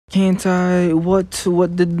Can't I? What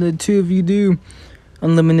did the two of you do?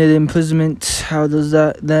 Unlimited imprisonment. How does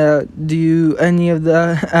that do any of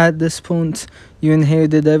that at this point? You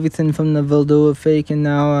inherited everything from the Valdoa fake, and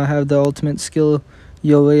now I have the ultimate skill,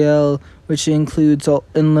 Yoel, which includes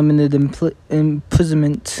unlimited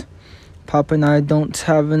imprisonment. Papa and I don't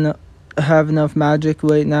have enough magic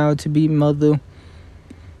right now to beat Mother.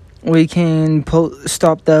 We can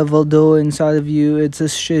stop that Valdoa inside of you. It's a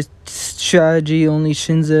strategy only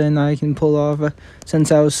Shinza and I can pull off.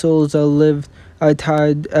 Since our souls are lived, are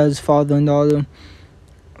tied as father and daughter.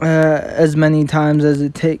 As many times as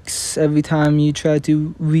it takes. Every time you try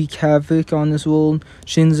to wreak havoc on this world,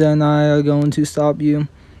 Shinza and I are going to stop you.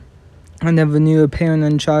 I never knew a parent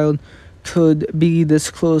and child could be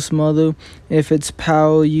this close, Mother. If it's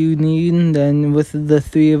power you need, then with the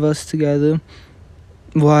three of us together.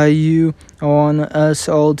 Why you want us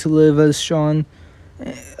all to live as strong,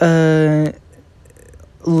 live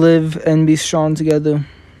and be strong together.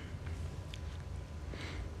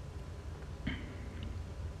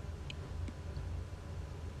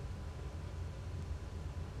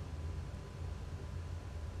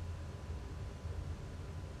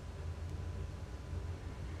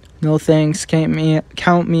 No thanks, count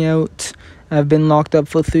me out. I've been locked up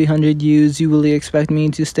for 300 years. You really expect me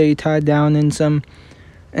to stay tied down in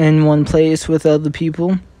one place with other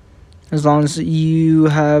people? As long as you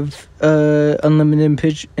have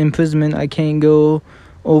unlimited imprisonment, I can't go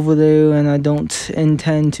over there, and I don't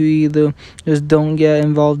intend to either. Just don't get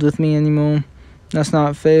involved with me anymore. That's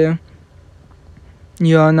not fair.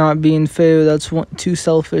 You are not being fair. That's too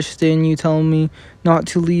selfish. Didn't you tell me not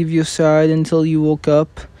to leave your side until you woke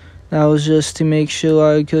up? That was just to make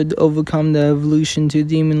sure I could overcome the evolution to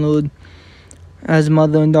Demon Lord as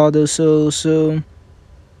mother and daughter. So,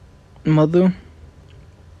 Mother,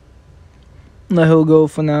 let her go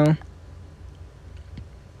for now.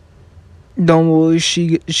 Don't worry,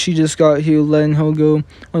 she just got here. Letting her go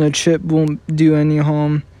on a trip won't do any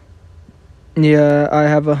harm. Yeah, I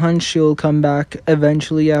have a hunch she'll come back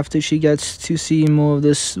eventually after she gets to see more of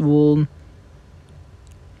this world.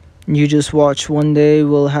 You just watch. One day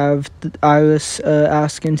we'll have Iris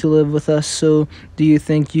asking to live with us. So, do you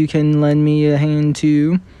think you can lend me a hand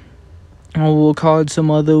too? Or will card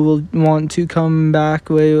some other will want to come back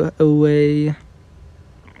way away.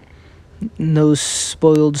 Those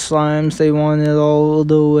spoiled slimes, they want it all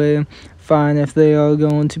the way. Fine, if they are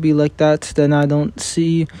going to be like that, then I don't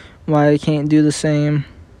see why I can't do the same.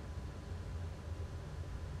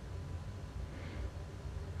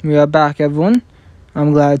 We are back, everyone.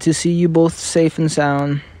 I'm glad to see you both safe and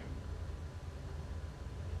sound.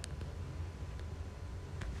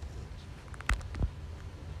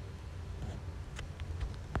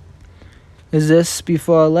 Izis,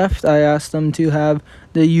 before I left, I asked them to have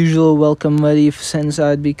the usual welcome ready since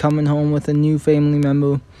I'd be coming home with a new family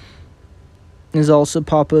member. Is also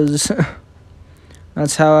Papa's.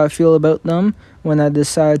 That's how I feel about them. When I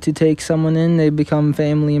decide to take someone in, they become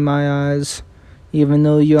family in my eyes. Even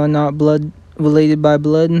though you are not related by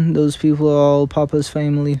blood, those people are all Papa's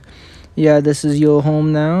family. Yeah, this is your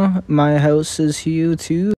home now. My house is here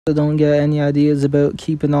too, so don't get any ideas about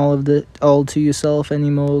keeping all to yourself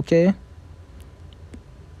anymore, okay?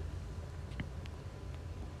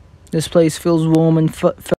 This place feels warm and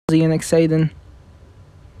fuzzy and exciting.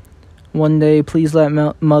 One day, please let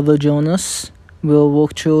Mother join us. We'll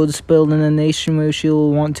work towards building a nation where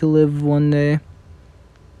she'll want to live one day.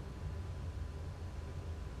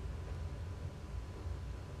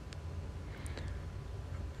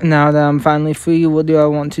 Now that I'm finally free, what do I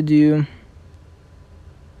want to do?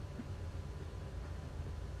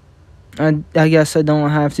 I guess I don't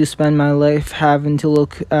have to spend my life having to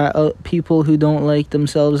look at people who don't like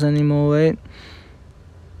themselves anymore, right?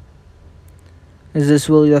 Is this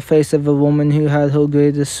really the face of a woman who had her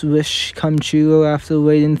greatest wish come true after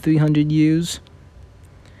waiting 300 years?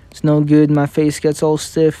 It's no good, my face gets all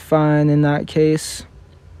stiff. Fine, in that case.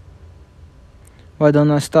 Why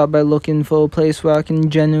don't I start by looking for a place where I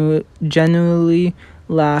can genuinely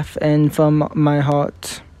laugh and from my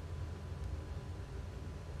heart?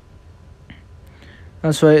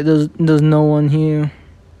 That's right, there's no one here.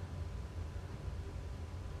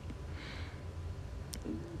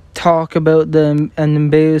 Talk about an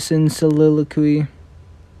embarrassing soliloquy.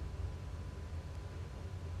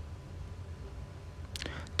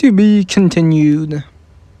 To be continued.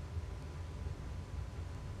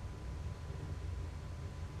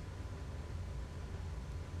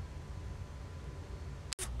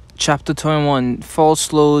 Chapter 21.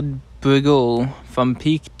 False Lord Briggle from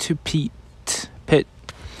Peak to Pit.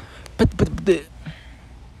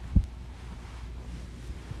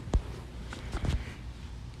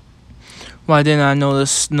 Why didn't I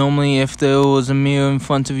notice? Normally, if there was a mirror in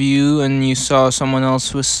front of you and you saw someone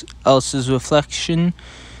else's reflection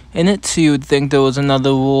in it, you would think there was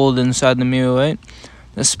another world inside the mirror, right?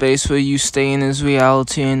 The space where you stay in is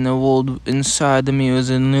reality, and the world inside the mirror is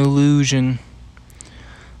an illusion.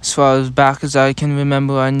 As far as back as I can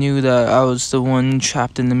remember, I knew that I was the one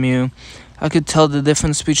trapped in the mirror. I could tell the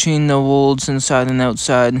difference between the worlds inside and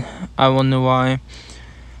outside. I wonder why.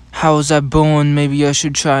 How was I born? Maybe I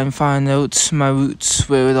should try and find out my roots,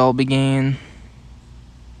 where it all began.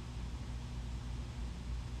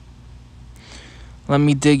 Let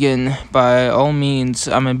me dig in. By all means,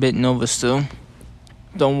 I'm a bit nervous still.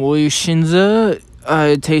 Don't worry, Shinza.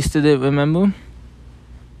 I tasted it, remember?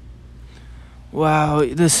 Wow,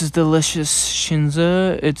 this is delicious,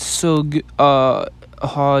 Shinza. It's so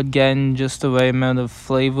hard getting just the right amount of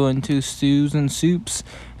flavor into stews and soups,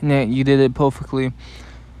 and yet you did it perfectly.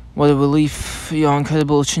 What a relief. You're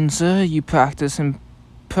incredible, Shinza. You practice and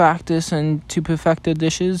to perfect the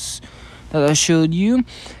dishes that I showed you,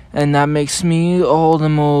 and that makes me all the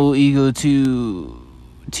more eager to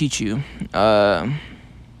teach you. I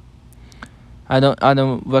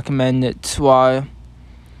don't recommend it. Why?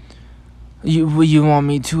 You want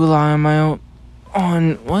me to rely on my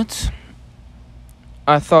on what?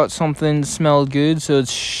 I thought something smelled good, so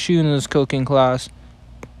it's Shuna's cooking class.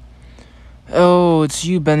 Oh, it's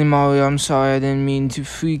you, Benny Mario. I'm sorry, I didn't mean to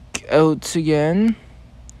freak out again.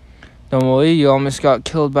 Don't worry, you almost got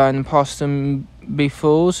killed by an imposter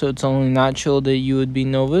before, so it's only natural that you would be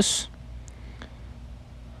nervous.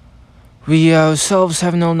 We ourselves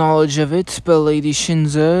have no knowledge of it, but Lady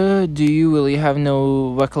Shinza, do you really have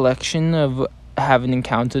no recollection of having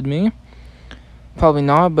encountered me? Probably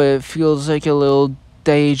not, but it feels like a little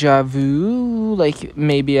deja vu, like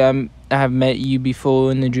maybe I have met you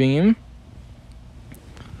before in a dream.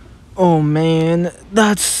 Oh man,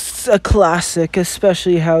 that's a classic,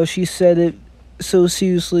 especially how she said it so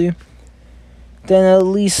seriously. Then at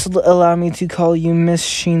least allow me to call you Miss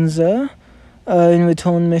Shinza. In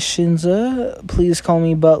return, Miss Shinza, please call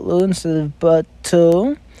me Butler instead of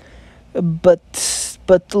Butto.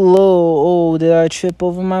 Oh, did I trip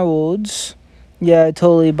over my words? Yeah,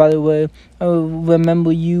 totally, by the way. I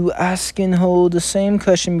remember you asking her the same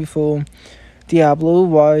question before. Diablo,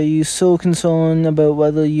 why are you so concerned about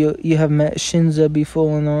whether you have met Shinza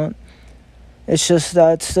before or not? It's just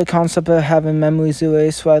that's the concept of having memories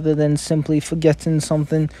erased rather than simply forgetting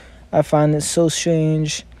something. I find it so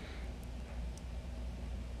strange.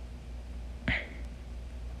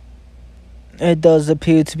 It does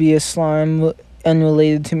appear to be a slime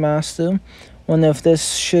unrelated to Master. Wonder if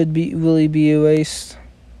this should really be erased.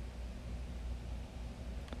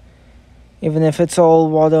 Even if it's all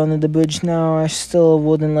water under the bridge now, I still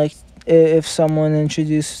wouldn't like if someone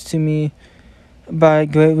introduced to me by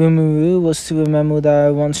Great Rimuru was to remember that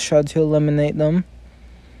I once tried to eliminate them.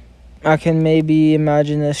 I can maybe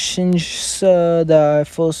imagine a Shinsa that I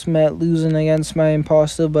first met losing against my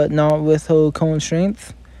imposter, but not with her current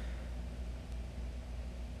strength.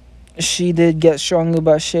 She did get stronger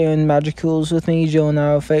by sharing magicals with me during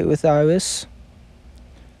our fight with Iris.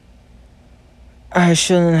 I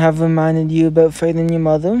shouldn't have reminded you about fighting your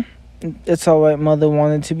mother. It's alright, Mother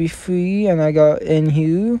wanted to be free, and I got in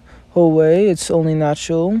here her way. It's only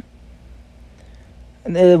natural.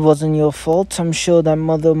 And it wasn't your fault. I'm sure that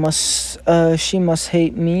Mother must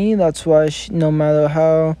hate me. That's why no matter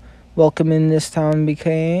how welcoming this town's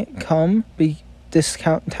become,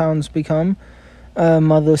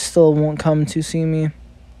 Mother still won't come to see me.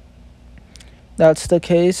 That's the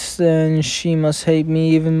case, then she must hate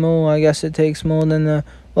me even more. I guess it takes more than a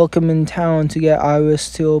welcoming town to get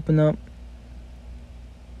Iris to open up.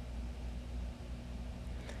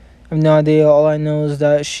 I have no idea. All I know is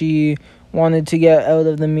that she wanted to get out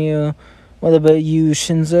of the mirror. What about you,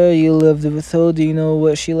 Shinza? You lived with her. Do you know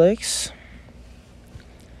what she likes?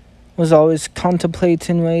 Was always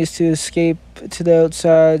contemplating ways to escape to the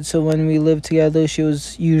outside, so when we lived together, she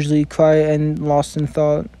was usually quiet and lost in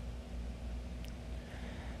thought.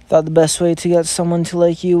 Thought the best way to get someone to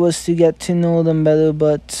like you was to get to know them better,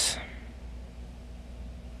 but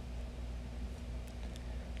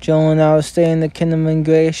Joel and I was staying in the Kingdom of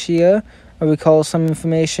Ingratia. I recall some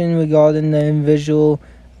information regarding the invisible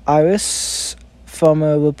Iris from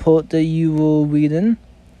a report that you were reading.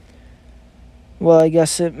 Well, I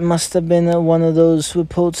guess it must have been one of those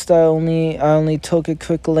reports that I only took a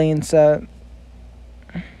quick glance at.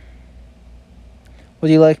 Would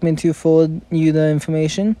you like me to forward you the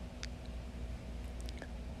information?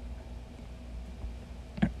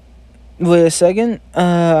 Wait a second.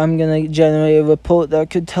 I'm gonna generate a report that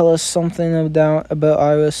could tell us something about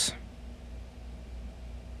Iris.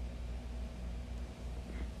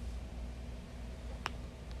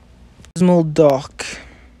 Small dock.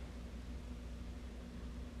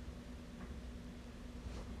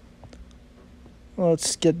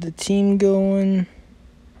 Let's get the team going.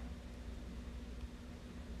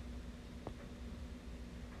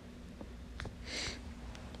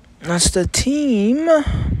 That's the team.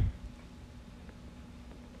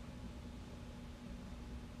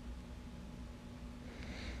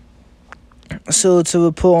 So it's a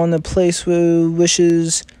report on a place where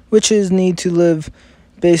witches need to live,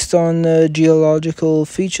 based on the geological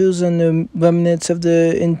features and the remnants of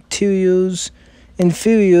the inferiors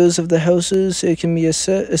of the houses. It can be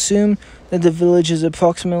assumed that the village is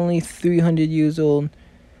approximately 300 years old.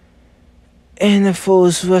 And if it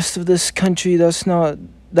was the rest of this country, that's not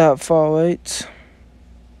that far, right?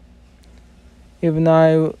 Even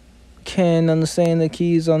I can understand the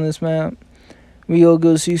keys on this map.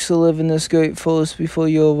 Ryogos used to live in this great forest before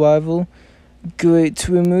your arrival. Great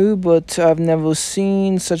to remove, but I've never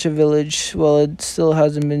seen such a village. Well, it still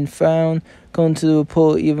hasn't been found. Going to the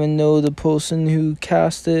report, even though the person who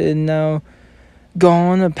cast it is now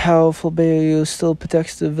gone, a powerful barrier still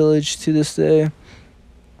protects the village to this day.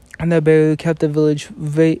 And that barrier kept the village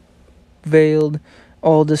veiled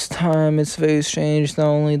all this time. It's very strange. Not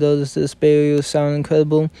only does this barrier sound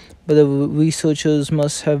incredible, but the researchers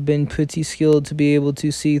must have been pretty skilled to be able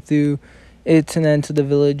to see through it and enter the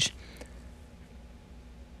village.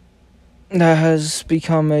 That has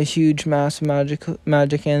become a huge mass of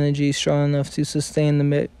magic energy strong enough to sustain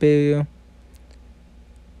the barrier.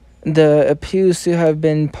 That appears to have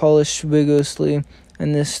been polished rigorously,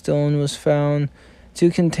 and this stone was found to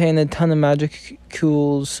contain a ton of magic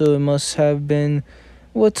jewels, so it must have been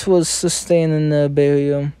what was sustaining the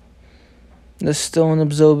barrier. The stone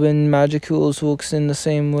absorbing magic jewels works in the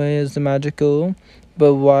same way as the magic girl,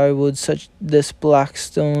 but why would this black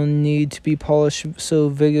stone need to be polished so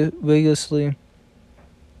vigorously?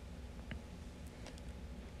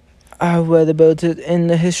 I read about it in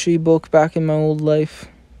the history book back in my old life.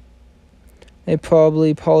 They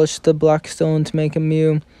probably polished the black stone to make a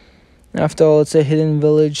mirror. After all, it's a hidden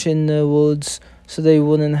village in the woods, so they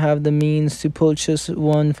wouldn't have the means to purchase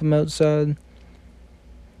one from outside.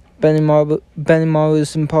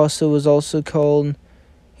 Benimaru's imposter was also called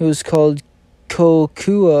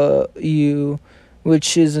Kokuayu,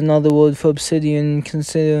 which is another word for obsidian.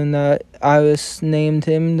 Considering that Iris named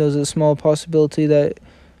him, there's a small possibility that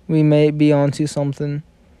we may be onto something.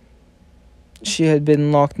 She had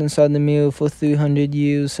been locked inside the mirror for 300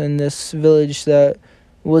 years, and this village that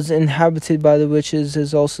was inhabited by the witches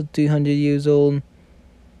is also 300 years old.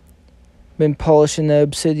 Been polishing the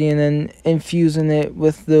obsidian and infusing it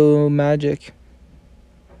with the magic.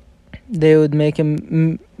 They would make a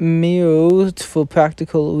mirror for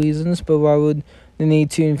practical reasons, but why would they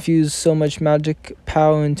need to infuse so much magic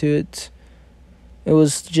power into it? It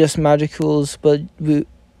was just magic tools, but we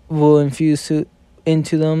were infused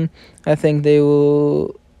into them. I think they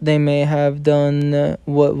may have done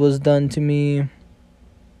what was done to me.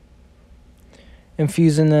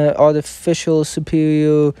 Infusing an artificial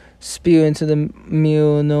superior spear into the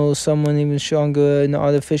mirror, no, someone even stronger, an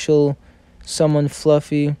artificial, someone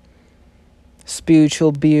fluffy,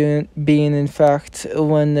 spiritual being. In fact,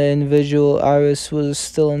 when the individual Iris was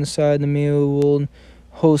still inside the mirror world,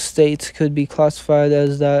 her state could be classified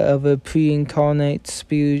as that of a pre-incarnate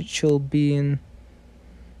spiritual being.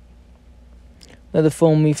 Now, the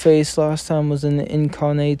form we faced last time was an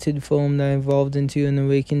incarnated form that evolved into an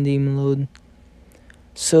awakened demon lord.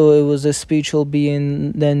 So it was a spiritual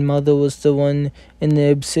being, then Mother was the one in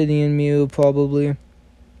the obsidian mirror, probably.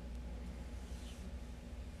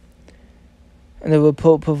 And the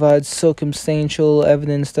report provides circumstantial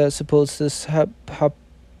evidence that supports this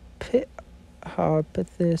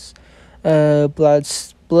hypothesis.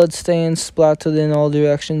 Bloodstains splattered in all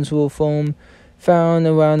directions were found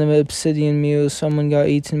around the obsidian mirror. Someone got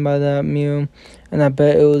eaten by that mirror, and I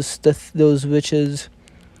bet it was those witches.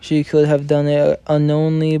 She could have done it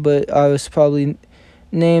unknowingly, but I was probably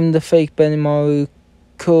named the fake Benimaru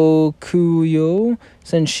Kokuyo,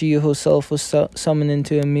 since she herself was summoned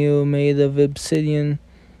into a mirror made of obsidian,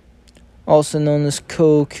 also known as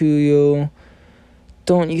Kokuyo.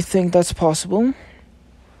 Don't you think that's possible?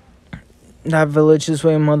 That village is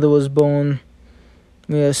where Mother was born.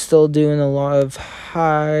 We are still doing a lot of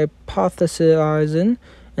hypothesizing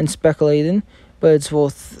and speculating, but it's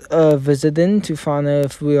worth visiting to find out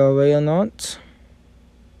if we are right or not.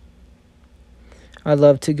 I'd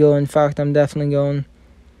love to go. In fact, I'm definitely going.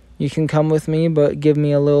 You can come with me, but give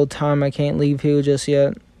me a little time. I can't leave here just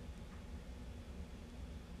yet.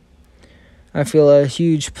 I feel a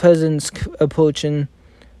huge presence approaching.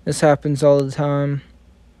 This happens all the time.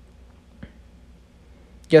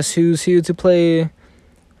 Guess who's here to play?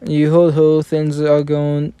 You ho, things are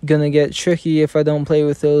gonna get tricky if I don't play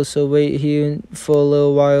with those, so wait here for a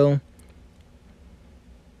little while.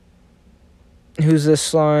 Who's this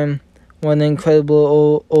slime? One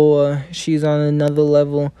incredible Oa. She's on another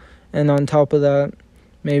level, and on top of that,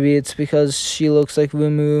 maybe it's because she looks like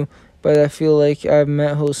Rumu, but I feel like I've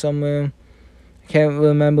met her somewhere. I can't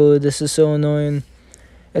remember, this is so annoying.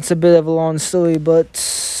 It's a bit of a long story,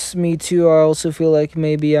 but me too, I also feel like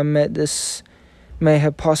maybe I may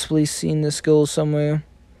have possibly seen this girl somewhere.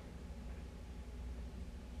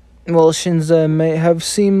 Well, Shinza may have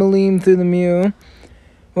seen Malim through the mirror.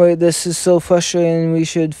 Wait, this is so frustrating. We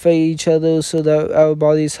should fight each other so that our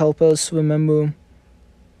bodies help us remember.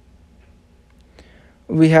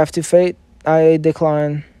 We have to fight? I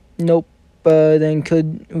decline. Nope. Then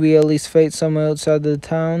could we at least fight somewhere outside of the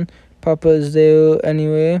town? Papa is there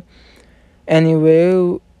anyway.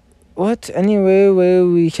 Anywhere? What? Anywhere where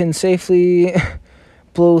we can safely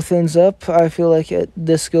blow things up? I feel like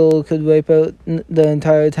this girl could wipe out the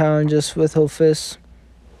entire town just with her fists.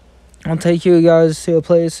 I'll take you guys to a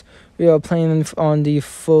place we are playing on the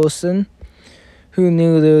Fosen. Who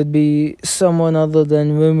knew there would be someone other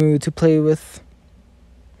than Rumu to play with?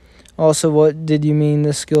 Also, what did you mean,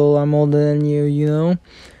 this girl? I'm older than you, you know?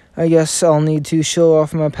 I guess I'll need to show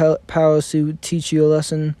off my powers to teach you a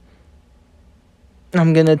lesson.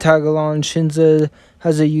 I'm gonna tag along. Shinza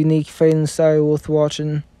has a unique fighting style worth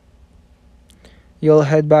watching. You'll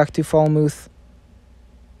head back to Falmouth.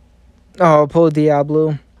 Oh, poor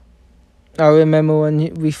Diablo. I remember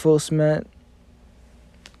when we first met.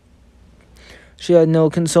 She had no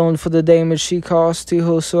concern for the damage she caused to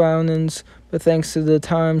her surroundings, but thanks to the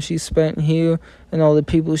time she spent here and all the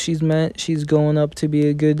people she's met, she's grown up to be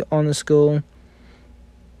a good, honest girl.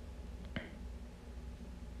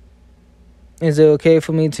 Is it okay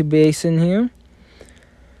for me to base in here?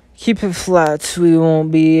 Keep it flat. We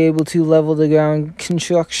won't be able to level the ground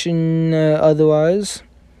construction otherwise.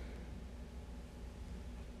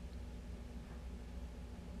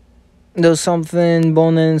 There's something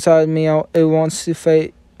burning inside me. It wants to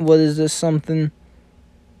fight. What is this something?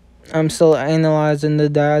 I'm still analyzing the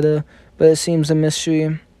data, but it seems a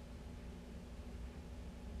mystery.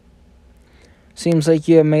 Seems like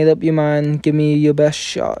you have made up your mind. Give me your best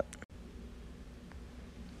shot.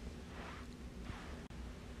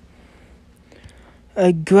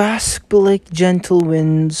 A grasp like gentle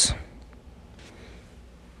winds.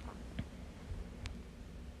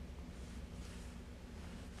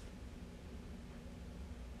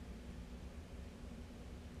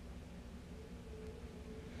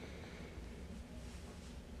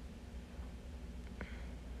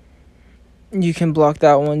 You can block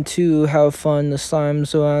that one too. Have fun. The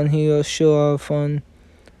slimes around here are sure are fun.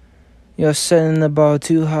 You're setting the bar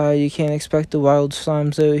too high. You can't expect the wild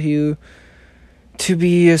slimes out here to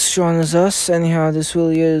be as strong as us. Anyhow, this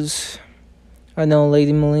really is. I know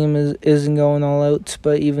Lady Malim isn't going all out,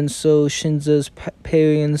 but even so, Shinza's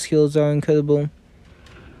parrying skills are incredible.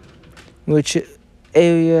 Which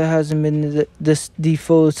area hasn't been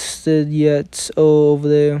deforested yet? Oh, over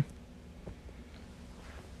there.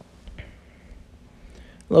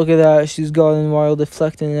 Look at that, she's guarding while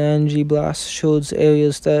deflecting an energy blast. Shows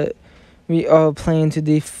areas that we are playing to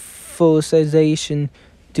deforestation.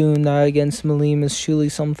 Doing that against Malim is truly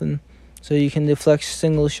something. So you can deflect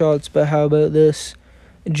single shots, but how about this?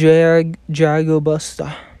 Drago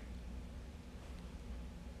Buster.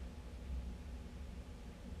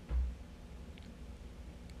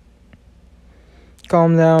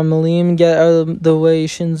 Calm down, Malim. Get out of the way,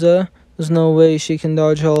 Shinza. There's no way she can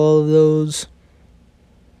dodge all of those.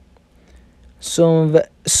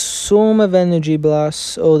 Swarm of energy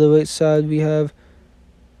blasts. Oh, the right side we have.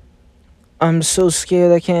 I'm so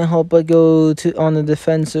scared I can't help but go on the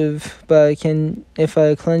defensive, but I can. If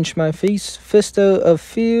I clench my fist out of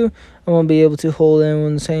fear, I won't be able to hold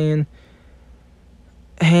anyone's hand.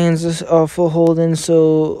 Hands are for holding,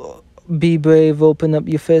 so be brave. Open up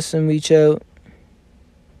your fist and reach out.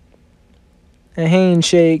 A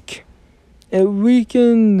handshake. It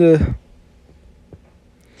weakened.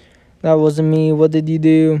 That wasn't me. What did you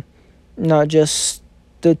do? Not just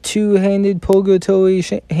the two-handed purgatory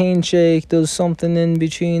handshake. There's something in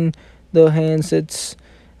between the hands. It's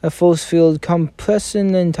a force field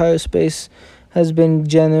compressing the entire space has been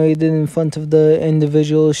generated in front of the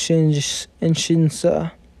individual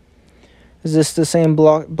Shinsa. Is this the same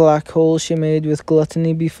black hole she made with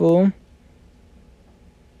gluttony before?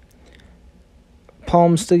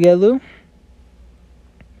 Palms together.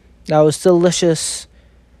 That was delicious.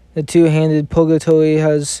 The two-handed purgatory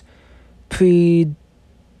has predation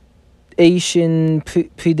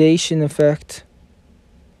effect.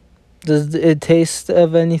 Does it taste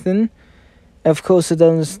of anything? Of course it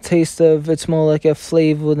doesn't taste of, it's more like a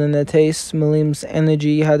flavor than a taste. Malim's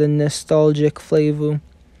energy had a nostalgic flavor.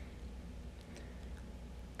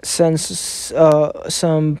 Sense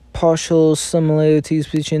some partial similarities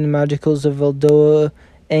between the magicals of Eldora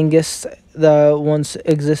Angus that once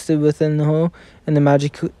existed within her and the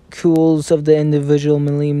magicals of the individual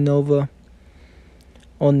Malim Nova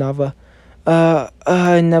or Nava.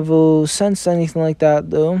 I never sensed anything like that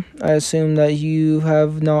though. I assume that you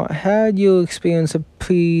have not had your experience of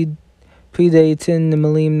predating the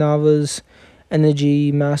Malim Nava's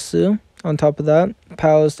energy master. On top of that,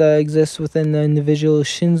 powers that exist within the individual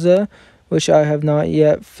Shinza, which I have not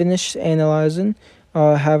yet finished analyzing,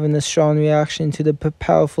 are having a strong reaction to the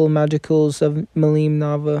powerful magicals of Malim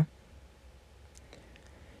Nava.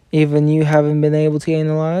 Even you haven't been able to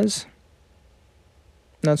analyze?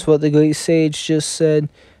 That's what the great sage just said,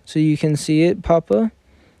 so you can see it, Papa?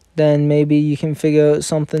 Then maybe you can figure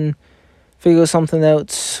something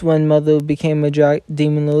out when Mother became a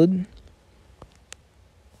demon lord.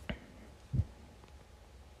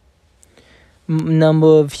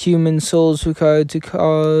 Number of human souls required to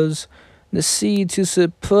cause the seed to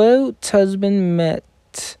sprout has been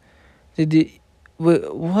met.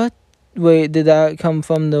 What? Wait, did that come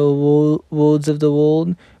from the words of the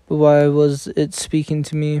world? But why was it speaking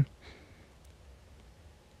to me?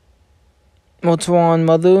 What's wrong,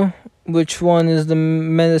 Mother? Which one is the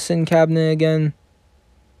medicine cabinet again?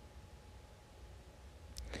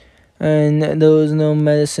 And there was no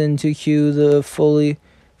medicine to cure the folly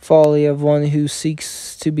of one who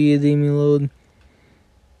seeks to be a demon lord.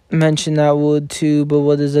 Mention that word too, but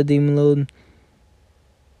what is a demon lord?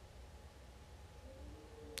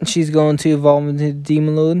 She's going to evolve into a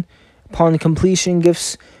demon lord. Upon completion,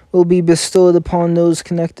 gifts will be bestowed upon those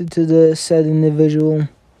connected to the said individual.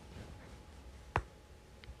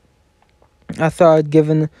 I thought I'd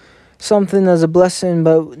given something as a blessing,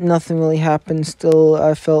 but nothing really happened. Still,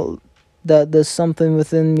 I felt that there's something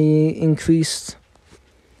within me increased.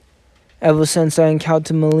 Ever since I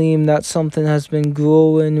encountered Malim, that something has been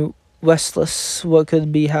growing restless. What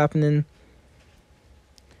could be happening?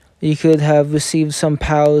 You could have received some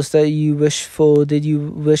powers that you wished for. Did you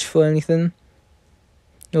wish for anything?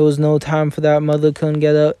 There was no time for that. Mother couldn't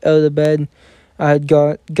get out of bed. I had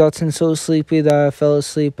gotten so sleepy that I fell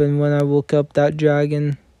asleep, and when I woke up, that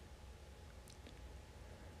dragon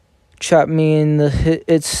trapped me in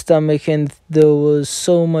its stomach, and there was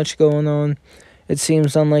so much going on. It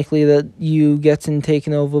seems unlikely that you getting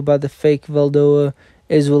taken over by the fake Veldora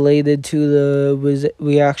is related to the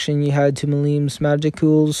reaction you had to Malim's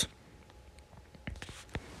magicals.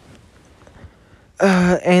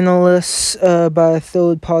 Analysts by a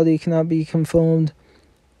third party cannot be confirmed.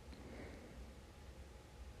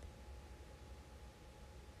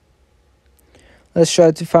 Let's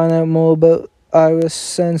try to find out more about Iris,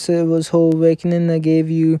 since it was her awakening that gave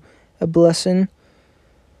you a blessing.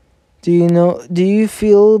 Do you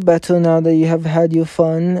feel better now that you have had your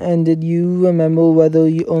fun? And did you remember whether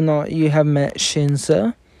or not you have met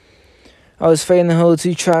Shinza? I was fighting her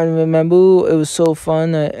to try and remember. It was so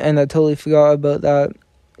fun, and I totally forgot about that.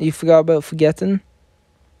 You forgot about forgetting?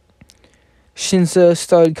 Shinza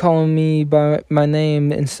started calling me by my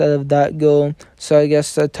name instead of that girl, so I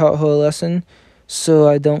guess I taught her a lesson. So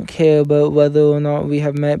I don't care about whether or not we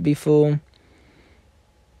have met before.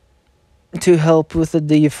 To help with the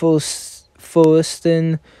deforesting,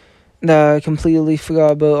 that I completely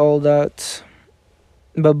forgot about all that.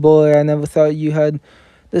 But boy, I never thought you had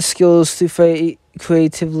the skills to fight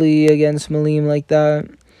creatively against Malim like that.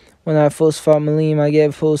 When I first fought Malim, I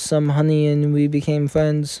gave her some honey and we became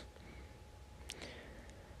friends.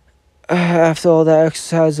 After all that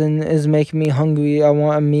exercising is making me hungry. I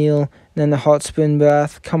want a meal, then a hot spring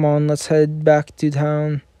bath. Come on, let's head back to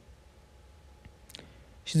town.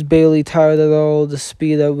 She's barely tired at all. The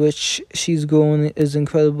speed at which she's going is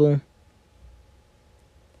incredible.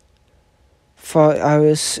 For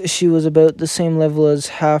Iris, she was about the same level as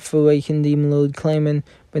half-awakened Demon Lord claiming,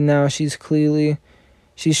 but now she's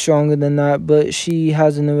stronger than that, but she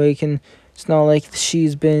hasn't awakened. It's not like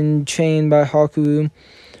she's been trained by Hakuru,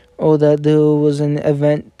 or that there was an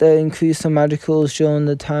event that increased her magicals during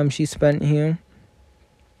the time she spent here.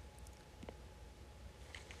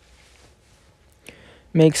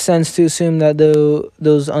 Makes sense to assume that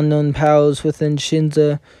those unknown powers within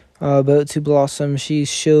Shinza are about to blossom. She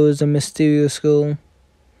shows a mysterious girl.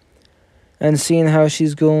 And seeing how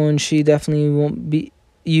she's going, she definitely won't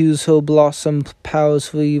use her blossom powers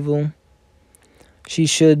for evil. She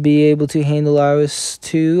should be able to handle Iris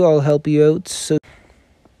too. I'll help you out. So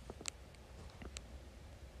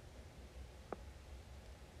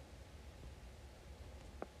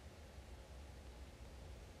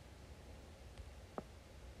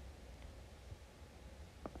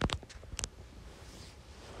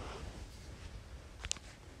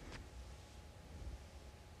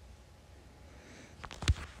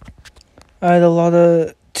I had a lot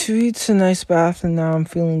of tweets, a nice bath, and now I'm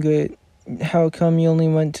feeling great. How come you only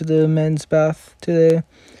went to the men's bath today?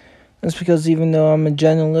 That's because even though I'm a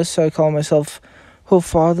generalist, I call myself whole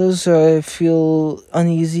father, so I feel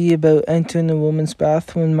uneasy about entering a woman's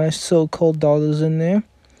bath when my so-called daughter's in there.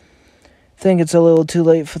 Think it's a little too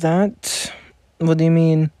late for that. What do you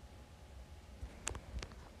mean?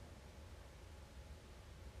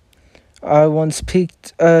 I once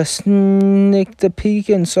sneaked a peek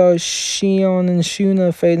and saw Shion and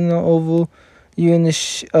Shuna fading over you in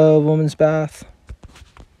the woman's bath.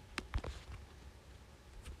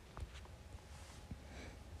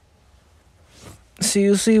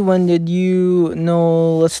 Seriously, when did you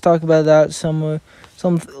know? Let's talk about that somewhere.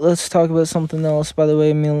 Let's talk about something else. By the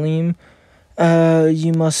way, Milim,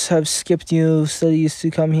 you must have skipped your studies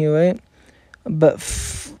to come here, right? But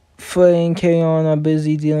Frey and Carry-On are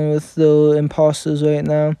busy dealing with the imposters right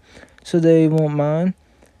now, so they won't mind.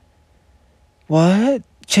 What?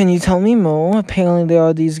 Can you tell me more? Apparently there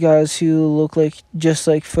are these guys who look just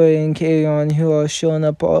like Frey and Carry-On who are showing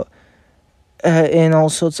up in all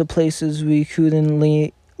sorts of places, recruiting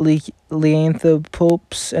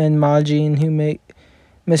Leanthropopes and Majin who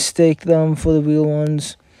mistake them for the real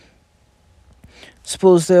ones.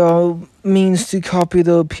 Suppose there are means to copy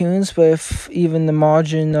their appearance, but if even the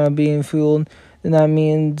Majin are being fooled, then that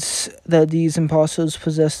means that these imposters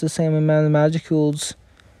possess the same amount of magicals.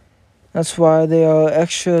 That's why they are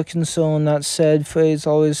extra concerned. That said, Frey's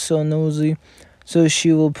always so nosy, so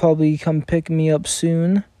she will probably come pick me up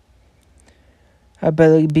soon. I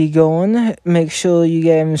better be going. Make sure you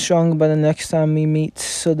get even stronger by the next time we meet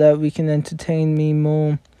so that we can entertain me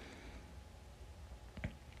more.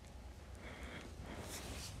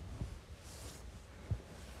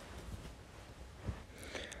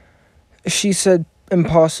 She said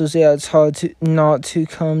imposters. Yeah, it's hard not to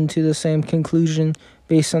come to the same conclusion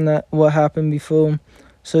based on what happened before.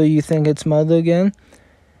 So you think it's Mother again?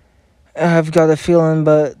 I've got a feeling,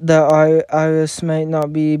 but that Iris might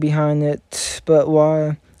not be behind it. But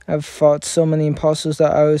why? I've fought so many imposters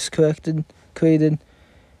that Iris created.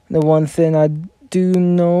 The one thing I do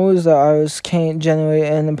know is that Iris can't generate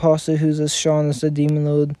an imposter who's as strong as the Demon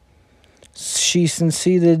Lord. She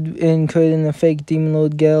succeeded in creating a fake Demon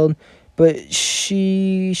Lord guild, but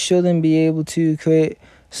she shouldn't be able to create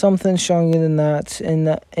something stronger than that in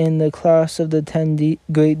the class of the 10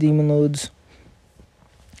 great Demon Lords.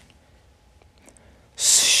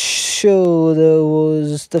 Sure, there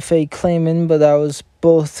was the fake claiming, but that was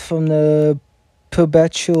both from the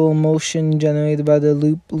perpetual motion generated by the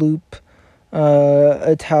loop,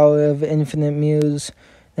 a tower of infinite mirrors.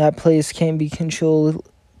 That place can't be controlled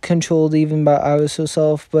even by Iris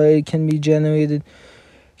herself, but it can be generate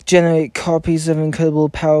copies of incredible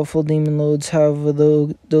powerful demon lords. However,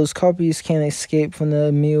 those copies can't escape from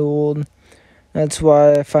the mirror world. That's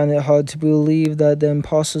why I find it hard to believe that the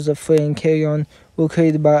imposters of Frey and Carry-On were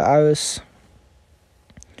created by Iris.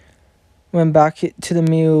 Went back to the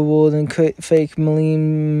mirror world and fake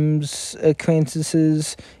Malim's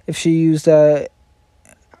acquaintances. If she used that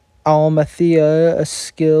Almathea, a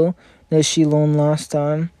skill that she learned last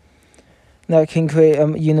time, that can create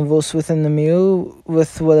a universe within the mirror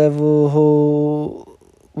with whatever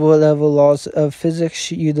laws of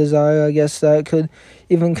physics you desire. I guess that could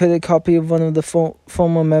even create a copy of one of the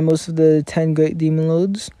former members of the 10 great demon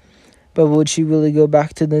lords. But would she really go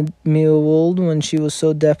back to the mirror world when she was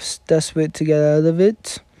so desperate to get out of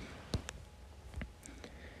it?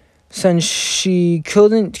 Since she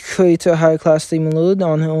couldn't create a high-class demon lord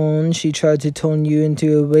on her own, she tried to turn you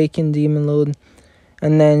into a awakened demon lord.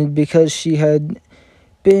 And then because she had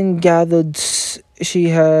been gathering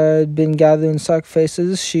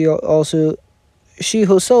sacrifices, she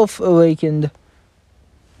herself awakened.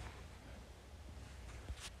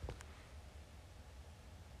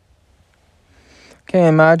 Can you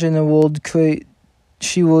imagine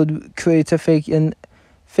she would create a fake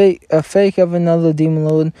of another demon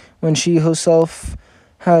lord when she herself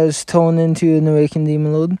has turned into an awakened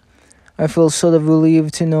demon lord. I feel sort of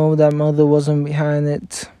relieved to know that Mother wasn't behind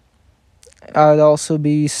it. I'd also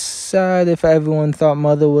be sad if everyone thought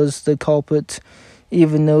Mother was the culprit,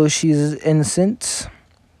 even though she's innocent.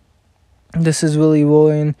 This is really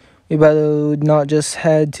worrying. We better not just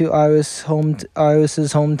head to Iris's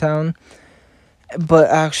hometown, but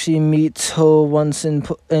actually meet her once in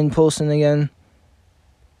person again.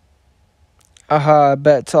 Aha, I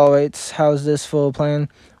bet it's alright. How's this for a plan?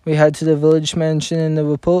 We head to the village mentioned in the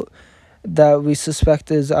report that we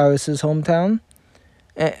suspect is Iris's hometown.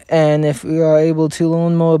 And if we are able to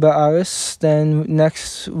learn more about Iris, then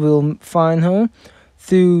next we'll find her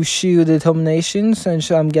through sheer determination,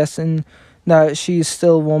 since I'm guessing that she's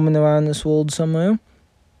still roaming around this world somewhere.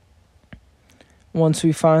 Once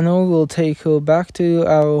we find her, we'll take her back to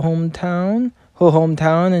her hometown,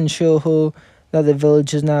 and show her that the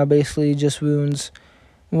village is now basically just ruins.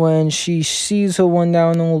 When she sees her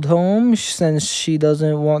one-down old home, since she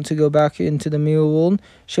doesn't want to go back into the mirror world,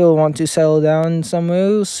 she'll want to settle down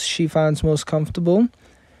somewhere she finds most comfortable.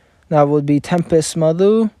 That would be Tempest's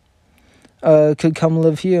mother. Could come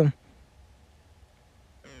live here.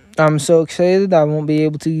 I'm so excited I won't be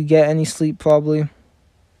able to get any sleep probably.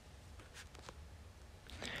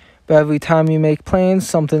 But every time you make plans,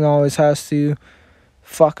 something always has to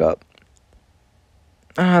fuck up.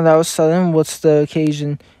 That was sudden. What's the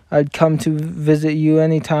occasion? I'd come to visit you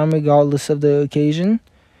anytime, regardless of the occasion.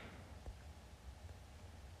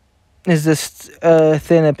 Is this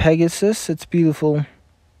thing a Pegasus? It's beautiful.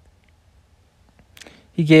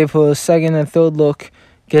 He gave her a second and third look.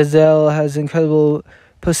 Gazelle has incredible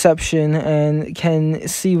perception and can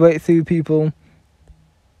see right through people.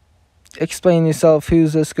 Explain yourself.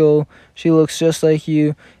 Who's this girl? She looks just like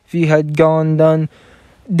you. If you had down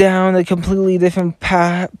a completely different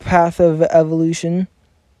path of evolution,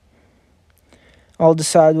 I'll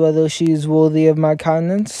decide whether she's worthy of my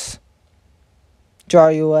kindness. Draw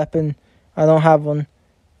your weapon. I don't have one.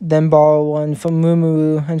 Then borrow one from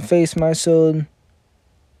Mumuru and face my sword.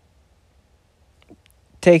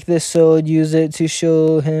 Take this sword, use it to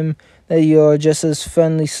show him that you are just as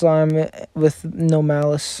friendly slime with no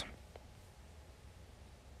malice.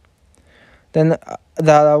 Then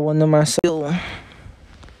that I wonder myself.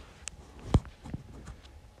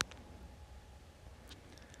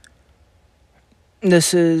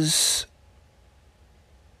 This is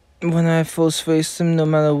when I first faced him. No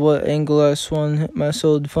matter what angle I swung my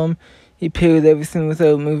sword from, he parried everything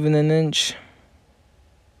without moving an inch.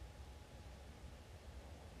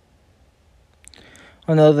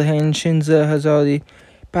 On the other hand, Shinza has already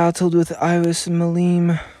battled with Iris and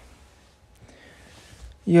Malim.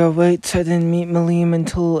 You're right, I didn't meet Malim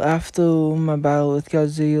until after my battle with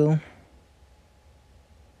Gazelle.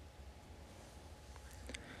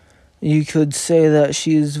 You could say that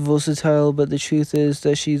she's versatile, but the truth is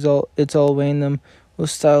that it's all random. Her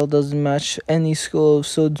style doesn't match any school of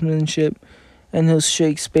swordsmanship, and her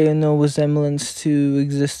shakes bear no resemblance to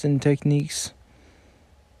existing techniques.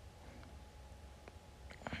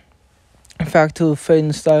 In fact, her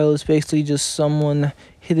fighting style is basically just someone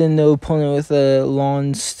hitting their opponent with a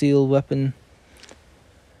long steel weapon.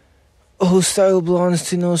 Her style belongs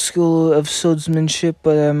to no school of swordsmanship,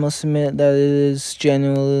 but I must admit that it is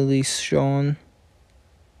generally strong.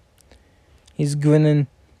 He's grinning.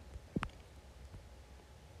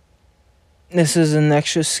 This is an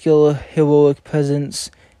extra skill of heroic presence.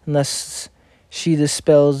 Unless she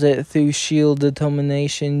dispels it through sheer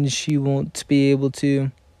determination, she won't be able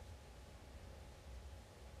to.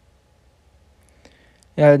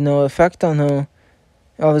 It had no effect on her.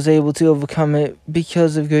 I was able to overcome it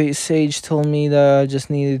because the Great Sage told me that I just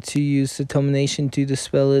needed to use determination to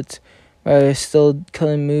dispel it, but I still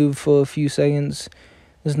couldn't move for a few seconds.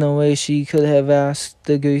 There's no way she could have asked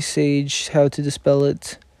the Great Sage how to dispel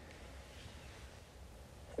it.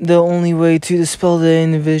 The only way to dispel the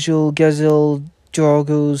individual Gazelle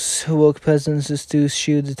Drago's heroic presence is through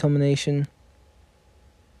sheer determination.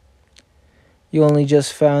 You only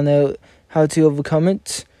just found out how to overcome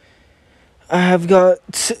it. I have got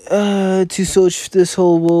to search this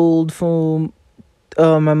whole world for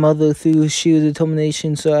my mother through sheer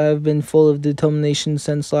determination, so I have been full of determination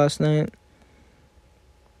since last night.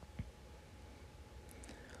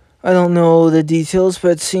 I don't know the details,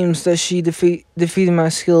 but it seems that she defeated my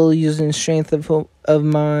skill using strength of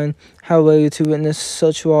mine. How rare to witness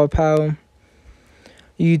such raw power.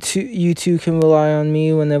 You two can rely on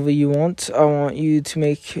me whenever you want. I want you to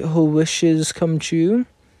make her wishes come true.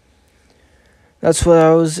 That's what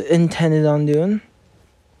I was intended on doing.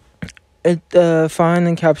 Find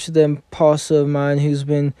and capture the imposter of mine who's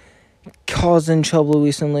been causing trouble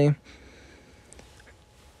recently.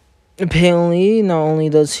 Apparently, not only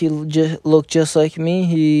does he look just like me,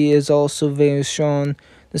 he is also very strong.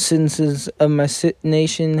 The citizens of my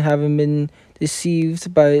nation, having been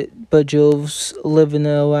deceived by Joves living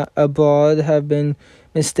abroad, have been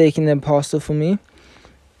mistaken the imposter for me.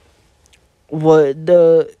 What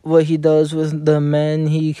he does with the men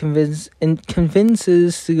he convinces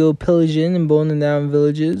to go pillaging and burning down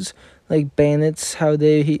villages like bandits. How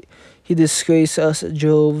dare he disgrace us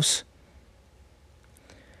Joves.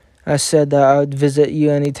 I said that I would visit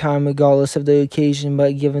you anytime regardless of the occasion,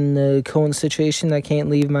 but given the current situation, I can't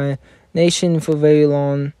leave my nation for very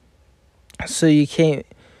long. So you can't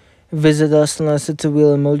visit us unless it's a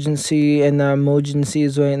real emergency, and that emergency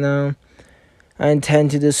is right now. I intend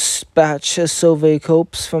to dispatch a survey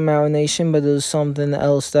corps from our nation, but there's something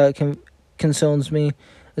else that concerns me,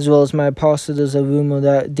 as well as my apostle. There's a rumor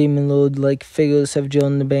that demon lord-like figures have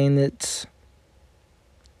joined the bandits.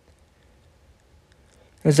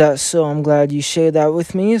 Is that so? I'm glad you shared that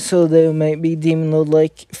with me. So there might be demon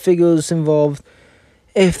lord-like figures involved.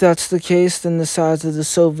 If that's the case, then the size of the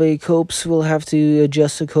survey corps will have to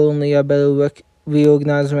adjust accordingly. I better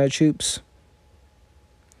reorganize my troops.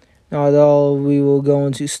 Not at all. We were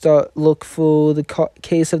going to look for the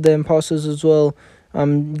case of the imposters as well.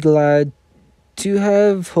 I'm glad to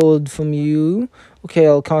have heard from you. Okay,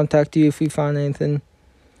 I'll contact you if we find anything.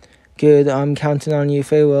 Good, I'm counting on you.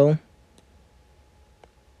 Farewell.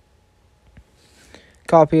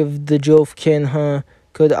 Copy of the Jofkin, huh?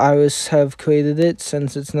 Could Iris have created it,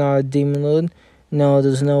 since it's not a demon lord? No,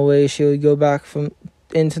 there's no way she would go back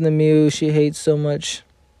into the mirror she hates so much.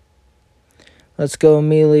 Let's go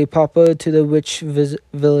immediately, Papa, to the witch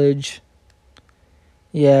village.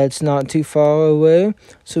 Yeah, it's not too far away,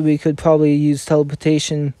 so we could probably use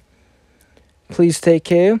teleportation. Please take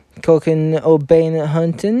care. Cooking or bayonet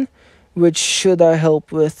hunting. Which should I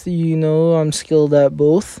help with? You know I'm skilled at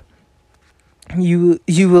both. You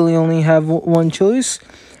really only have one choice.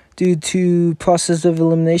 Due to process of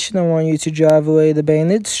elimination, I want you to drive away the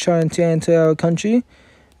bandits trying to enter our country.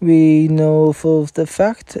 We know for the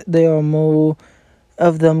fact there are more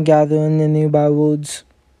of them gathering in the nearby woods.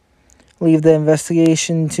 Leave the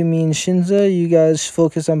investigation to me and Shinza. You guys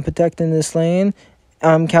focus on protecting this land.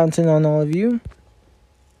 I'm counting on all of you.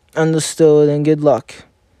 Understood, and good luck.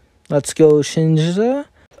 Let's go, Shinza.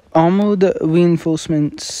 Armored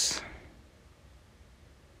reinforcements.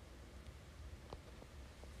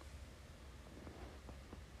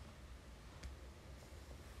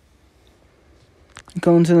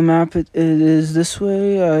 Going to the map, it is this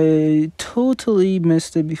way. I totally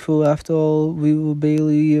missed it before. After all, we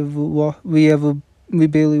barely walked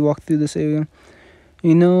through this area.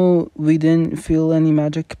 You know, we didn't feel any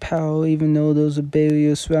magic power, even though there was a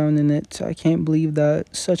barrier surrounding it. I can't believe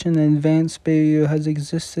that such an advanced barrier has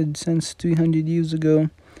existed since 300 years ago.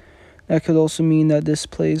 That could also mean that this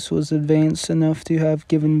place was advanced enough to have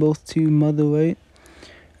given birth to Mother, right?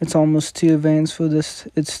 It's almost too advanced for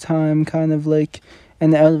its time, kind of like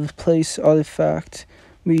an out-of-place artifact.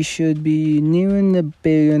 We should be nearing the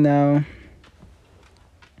barrier now.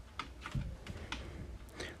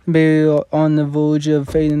 The barrier on the verge of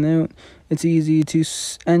fading out. It's easy to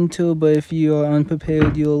enter, but if you are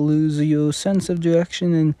unprepared, you'll lose your sense of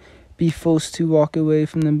direction and be forced to walk away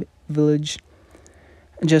from the village.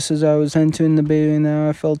 Just as I was entering the barrier now,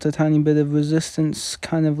 I felt a tiny bit of resistance,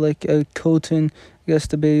 kind of like a curtain. I guess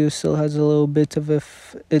the barrier still has a little bit of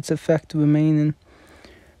its effect remaining.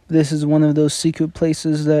 This is one of those secret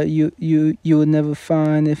places that you would never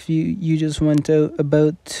find if you just went out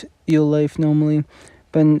about your life normally.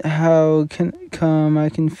 But how come I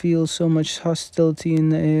can feel so much hostility in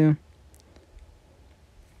the air?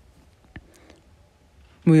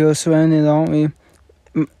 We are surrounded, aren't we?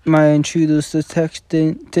 My intruder's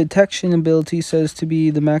detection ability says to be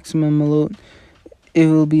the maximum alert. It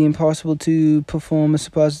will be impossible to perform a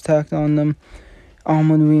surprise attack on them.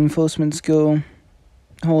 Armored reinforcements go.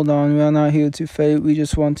 Hold on, we are not here to fight. We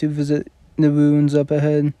just want to visit the ruins up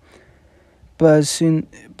ahead. But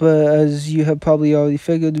as you have probably already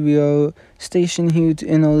figured, we are stationed here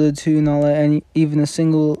in order to not let even a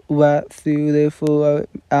single rat through. Therefore,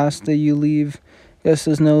 I ask that you leave. Guess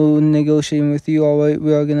there's no negotiating with you. Alright,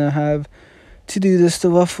 we are gonna have to do this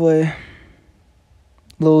the rough way.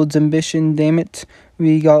 Lord's ambition, damn it.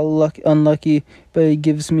 We got unlucky, but it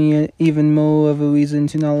gives me even more of a reason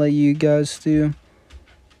to not let you guys through.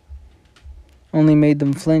 Only made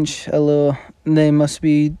them flinch a little. They must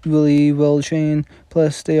be really well trained.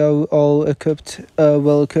 Plus, they are all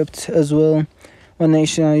well equipped as well. What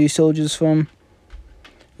nation are you soldiers from?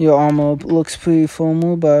 Your armor looks pretty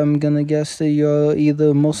formal, but I'm gonna guess that you're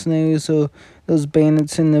either mercenaries or those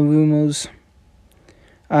bandits in the rumors.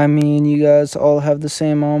 I mean, you guys all have the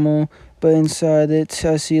same armor, but inside it,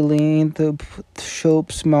 I see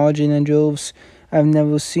tropes, margin, and droves. I've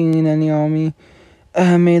never seen any army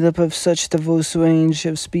made up of such diverse range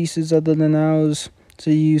of species other than ours. So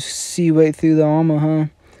you see right through the armor, huh?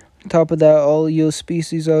 On top of that, all your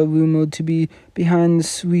species are rumored to be behind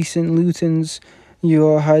the recent lootings. You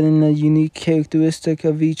are hiding the unique characteristic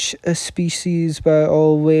of each species by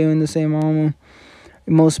all wearing the same armor.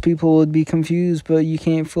 Most people would be confused, but you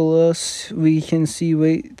can't fool us. We can see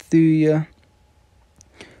right through you.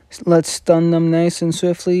 Let's stun them nice and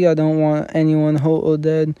swiftly. I don't want anyone hurt or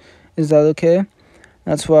dead. Is that okay?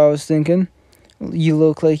 That's what I was thinking. You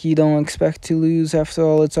look like you don't expect to lose. After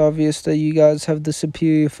all, it's obvious that you guys have the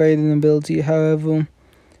superior fighting ability. However,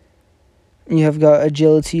 you have got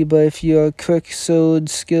agility, but if your quick sword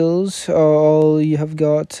skills are all you have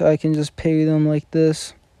got, I can just parry them like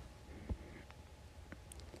this.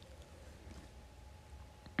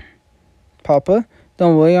 Papa,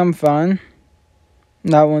 don't worry, I'm fine.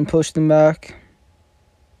 That one pushed him back.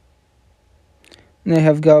 They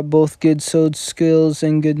have got both good sword skills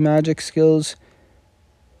and good magic skills.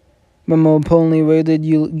 But more importantly, where did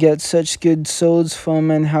you get such good swords from,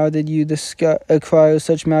 and how did you acquire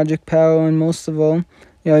such magic power? And most of all,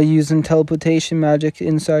 you are using teleportation magic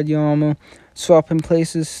inside your armor, swapping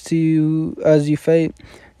places to you as you fight.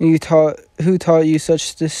 Who taught you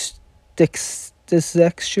such this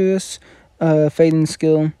dexterous fighting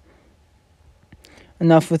skill?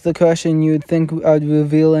 Enough with the question. You would think I'd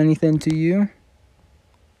reveal anything to you?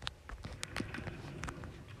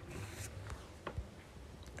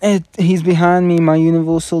 He's behind me. My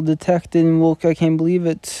universal detect didn't work. I can't believe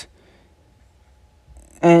it.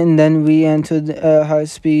 And then we entered high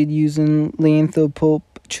speed using Lyanthopope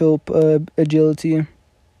agility.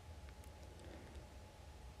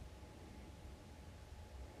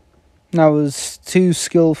 That was too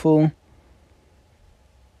skillful.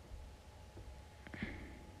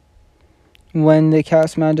 When they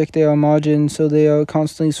cast magic, they are margin, so they are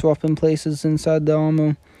constantly swapping places inside the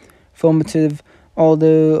armor. Formative. All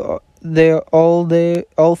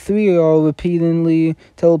three are repeatedly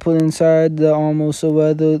teleporting inside the armor, so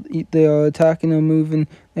whether they are attacking or moving,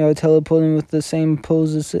 they are teleporting with the same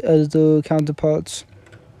poses as their counterparts.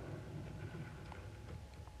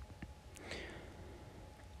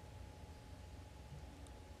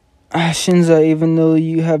 Shinza, even though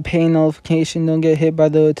you have pain nullification, don't get hit by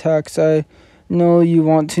the attacks. I know you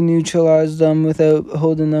want to neutralize them without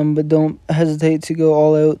holding them, but don't hesitate to go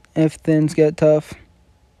all out if things get tough.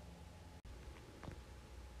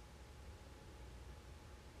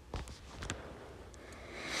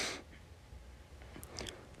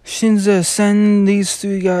 Shinza, send these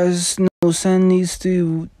three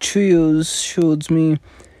trios towards me.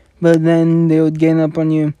 But then they would gain up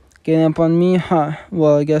on you. Gain up on me? Huh.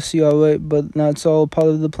 Well, I guess you are right, but that's all part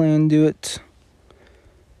of the plan. Do it.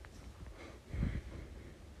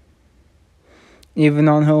 Even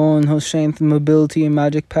on her own, her strength, mobility, and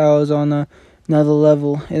magic powers on another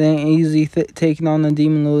level. It ain't easy taking on a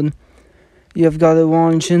demon lord. You have got it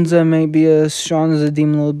wrong. Shinza may be as strong as a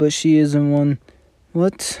demon lord, but she isn't one.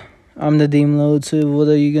 What? I'm the demon lord, so what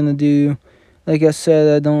are you gonna do? Like I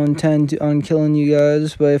said, I don't intend on killing you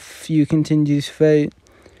guys, but if you continue to fight.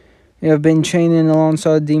 You have been training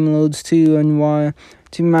alongside demon lords too, and why?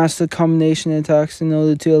 To master combination attacks in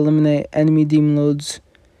order to eliminate enemy demon lords.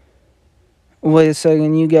 Wait a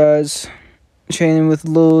second, you guys training with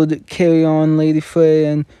Lord Carry-On, Lady Frey,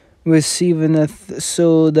 and receiving a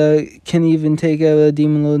sword that can even take out a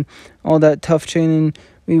demon lord. All that tough training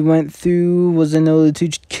we went through was in order to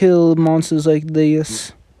kill monsters like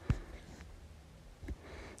this.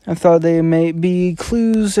 I thought there may be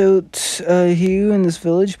clues out here in this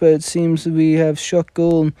village, but it seems we have struck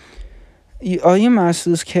gold. Are your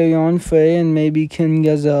masters Carry-On, Frey, and maybe King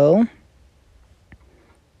Gazelle?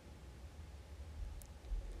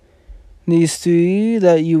 These three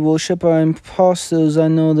that you worship are imposters. I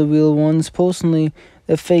know the real ones personally.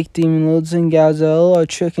 The fake demon lords and Gazelle are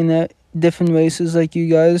tricking at different races like you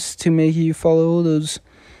guys to make you follow orders.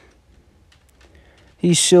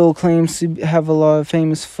 He still claims to have a lot of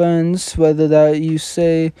famous friends. Whether that you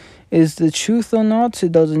say is the truth or not,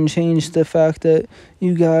 it doesn't change the fact that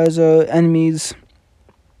you guys are enemies.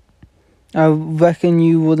 I reckon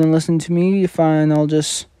you wouldn't listen to me. Fine, I'll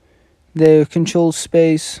just... There, control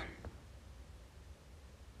space.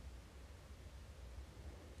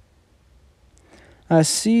 I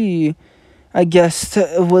see. I guess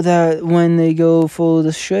with that, when they go for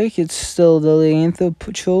the strike, it's still the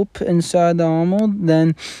Lyanthopope inside the armor.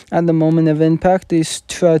 Then, at the moment of impact, they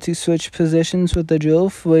try to switch positions with the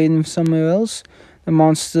drill, waiting somewhere else.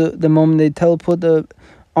 The moment they teleport, the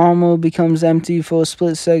armor becomes empty for a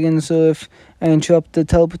split second. So if I interrupt the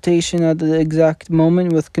teleportation at the exact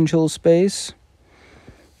moment with control space,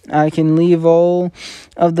 I can leave all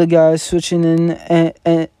of the guys switching in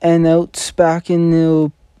and out back in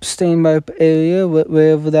the standby area,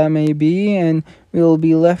 wherever that may be, and we will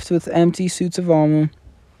be left with empty suits of armor.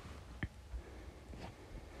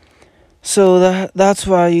 So that's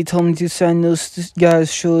why you told me to send those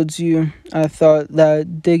guys towards you. I thought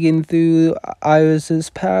that digging through Iris's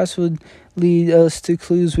past would lead us to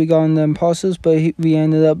clues regarding the imposters, but we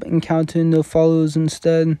ended up encountering the followers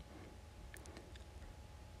instead.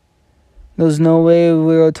 There's no way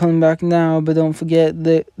we're turning back now, but don't forget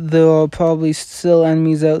that there are probably still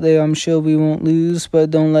enemies out there I'm sure we won't lose, but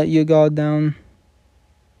don't let your guard down.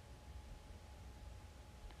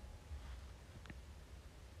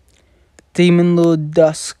 Demon Lord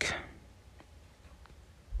Dusk.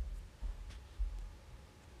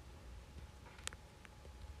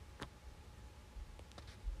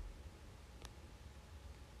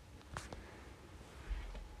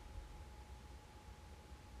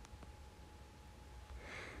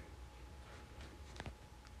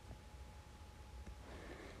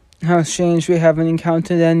 How strange we haven't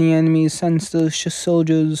encountered any enemies since those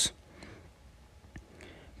soldiers.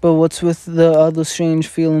 But what's with the other strange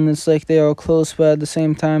feeling? It's like they are close, but at the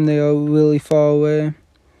same time they are really far away.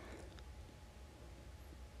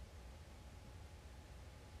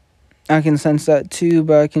 I can sense that too,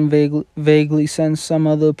 but I can vaguely sense some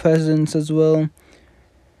other presence as well.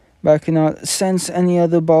 But I cannot sense any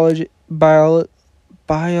other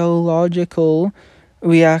biological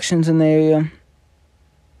reactions in the area.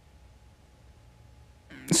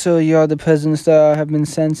 So you are the presence that I have been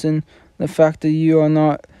sensing. The fact that you are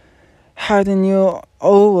not hiding your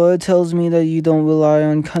aura tells me that you don't rely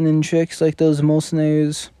on cunning tricks like those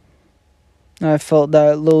mercenaries. I felt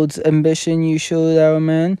that Lord's ambition you showed our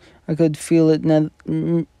man. I could feel it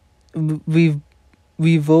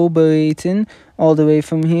reverberating all the way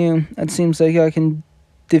from here. It seems like I can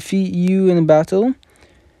defeat you in a battle.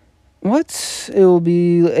 What? I'll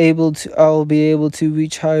be able to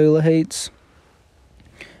reach higher heights.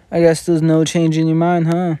 I guess there's no change in your mind,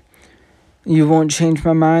 huh? You won't change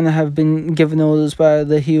my mind. I have been given orders by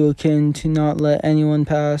the Hero King to not let anyone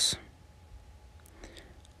pass.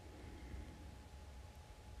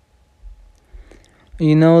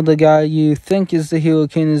 You know the guy you think is the Hero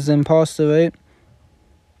King is the imposter, right?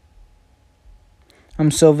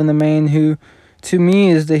 I'm serving the man who, to me,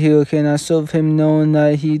 is the Hero King. I serve him knowing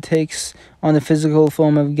that he takes on the physical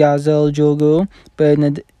form of Gazelle Jogo, but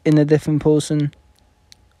in a different person.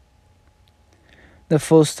 The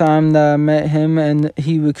first time that I met him and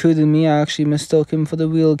he recruited me, I actually mistook him for the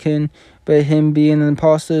real king, but him being an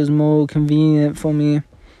imposter is more convenient for me.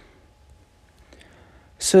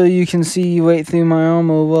 So you can see right through my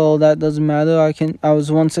armor. Well, that doesn't matter. I was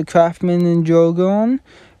once a craftsman in Drogon,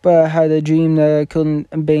 but I had a dream that I couldn't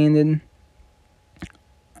abandon.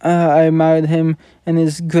 I admired him and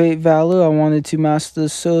his great valor. I wanted to master the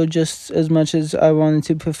sword just as much as I wanted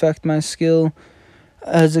to perfect my skill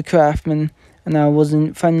as a craftsman. And I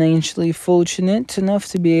wasn't financially fortunate enough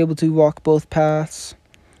to be able to walk both paths.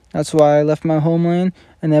 That's why I left my homeland,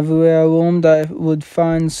 and everywhere I roamed I would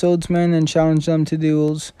find swordsmen and challenge them to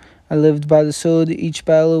duels. I lived by the sword. Each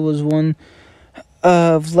battle was one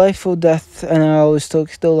of life or death, and I always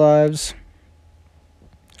took their lives.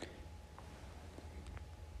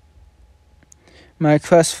 My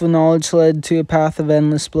quest for knowledge led to a path of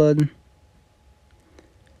endless blood.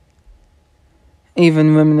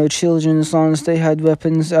 Even women or children, as long as they had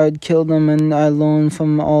weapons, I'd kill them, and I learned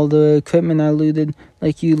from all the equipment I looted,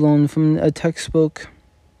 like you learned from a textbook.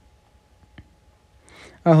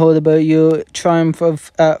 I heard about your triumph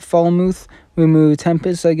at Falmouth. Remove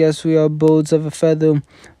Tempest. I guess we are birds of a feather.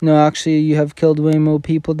 No, actually, you have killed way more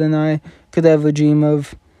people than I could ever dream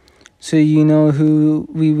of. So you know who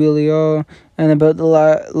we really are, and about the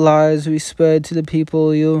lies we spread to the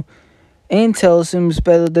people. Your intel seems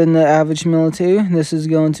better than the average military. This is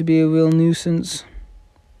going to be a real nuisance.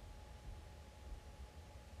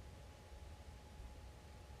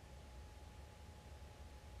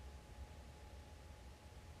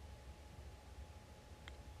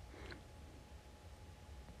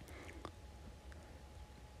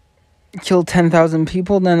 Kill 10,000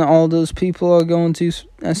 people, then all those people are going to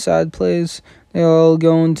a sad place. They're all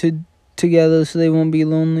going together so they won't be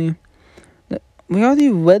lonely. We already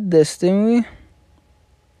read this, didn't we?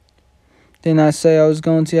 Didn't I say I was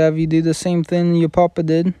going to have you do the same thing your papa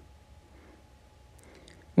did?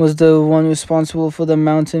 Was the one responsible for the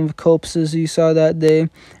mountain of corpses you saw that day,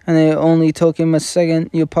 and it only took him a second.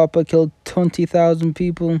 Your papa killed 20,000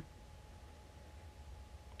 people.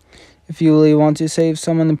 If you really want to save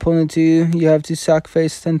someone important to you, you have to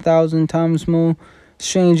sacrifice 10,000 times more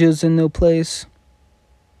strangers in their place.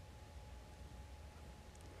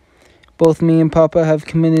 Both me and Papa have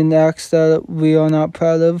committed acts that we are not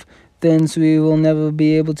proud of, things we will never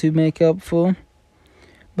be able to make up for.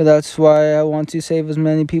 But that's why I want to save as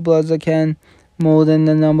many people as I can, more than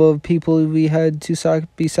the number of people we had to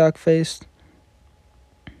be sacrificed.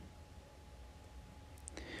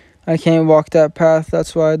 I can't walk that path,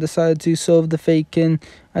 that's why I decided to serve the fake king.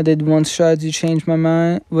 I did once try to change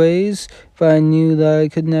my ways, but I knew that I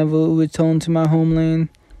could never return to my homeland.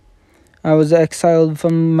 I was exiled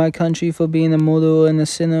from my country for being a murderer and a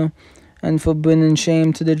sinner, and for bringing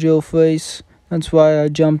shame to the Jilf race. That's why I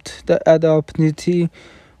jumped at the opportunity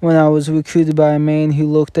when I was recruited by a man who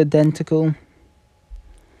looked identical.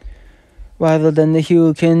 Rather than the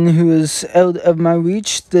hero kin who is out of my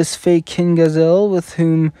reach, this fake kin gazelle with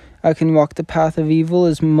whom I can walk the path of evil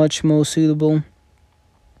is much more suitable.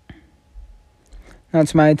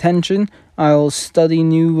 That's my intention. I'll study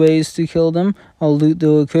new ways to kill them, I'll loot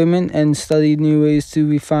their equipment, and study new ways to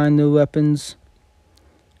refine their weapons.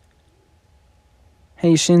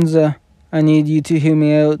 Hey Shinza, I need you to hear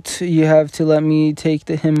me out. You have to let me take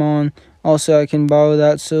him on. Also, I can borrow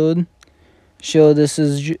that sword. Sure, this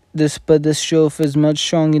Jilf is much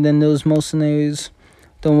stronger than those mercenaries.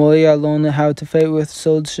 Don't worry, I learned how to fight with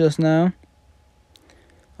swords just now.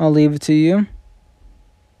 I'll leave it to you.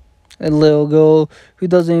 A little girl who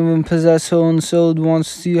doesn't even possess her own sword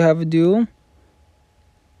wants to have a duel.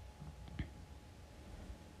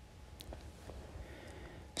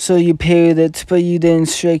 So you parried it, but you didn't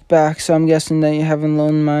strike back, so I'm guessing that you haven't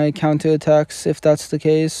learned my counterattacks. If that's the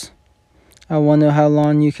case, I wonder how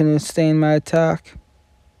long you can withstand my attack.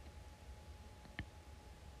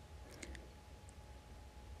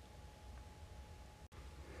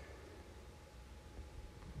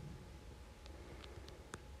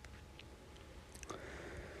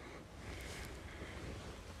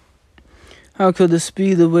 How could this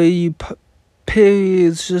be? The way you parry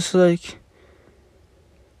is just like...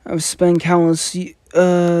 I've spent countless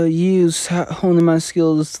years honing my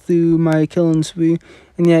skills through my killing spree,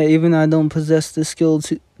 and yet even I don't possess the skill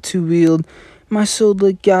to wield my sword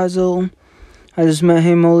like Gazelle. I just met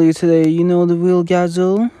him earlier today. You know the real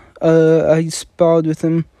Gazelle? I sparred with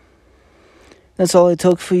him. That's all it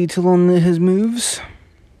took for you to learn his moves.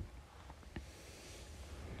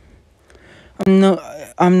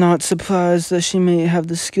 I'm not surprised that she may have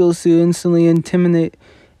the skills to instantly imitate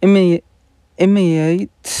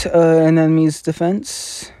an enemy's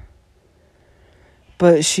defense,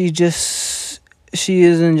 but she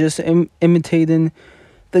isn't just imitating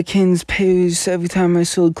the kin's parries. Every time my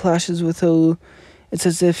sword clashes with her, it's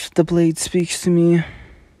as if the blade speaks to me.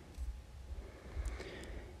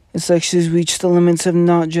 It's like she's reached the limits of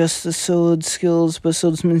not just the sword skills, but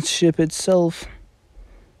swordsmanship itself.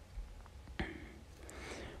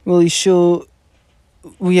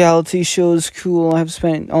 Reality shows cruel. I've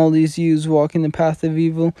spent all these years walking the path of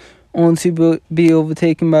evil, only to be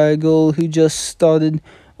overtaken by a girl who just started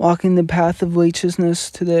walking the path of righteousness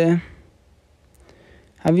today.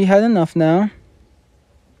 Have you had enough now?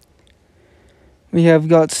 We have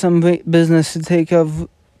got some business to take care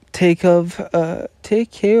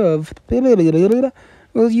of.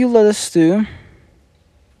 Will you let us through?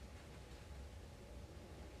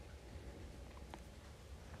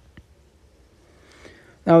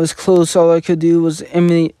 That was close. All I could do was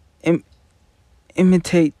imitate.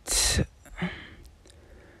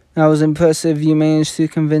 That was impressive. You managed to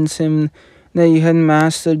convince him that you had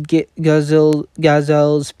mastered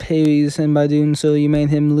Gazelle's parries, and by doing so, you made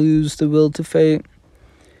him lose the will to fight.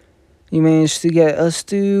 You managed to get us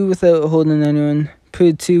through without holding anyone.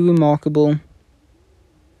 Pretty remarkable.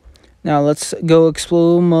 Now let's go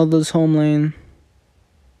explore Mother's Homeland.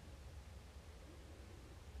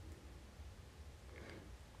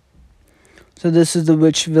 So this is the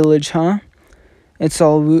rich village, huh? It's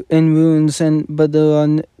all in ruins, but there are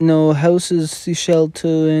no houses to shelter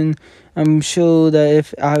in. I'm sure that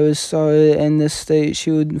if Iris saw it in this state,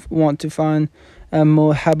 she would want to find a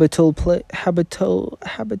more habitable place. What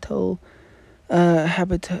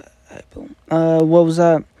was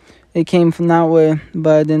that? It came from that way,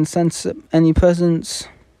 but I didn't sense any presence.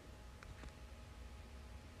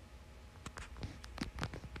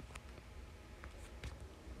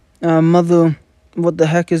 Mother, what the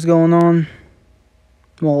heck is going on?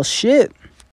 Well, shit.